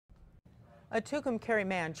A Tucumcari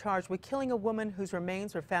man charged with killing a woman whose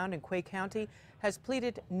remains were found in KRQE County has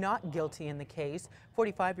pleaded not guilty in the case.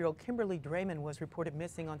 45-year-old Kimberly Draymond was reported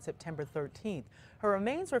missing on September 13th. Her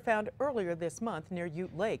remains were found earlier this month near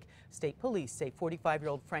Ute Lake. State police say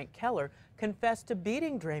 45-year-old Frank Keller confessed to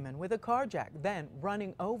beating Draymond with a car jack, then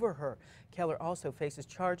running over her. Keller also faces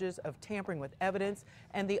charges of tampering with evidence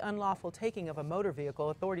and the unlawful taking of a motor vehicle.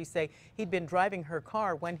 Authorities say he'd been driving her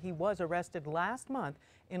car when he was arrested last month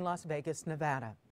in Las Vegas, Nevada.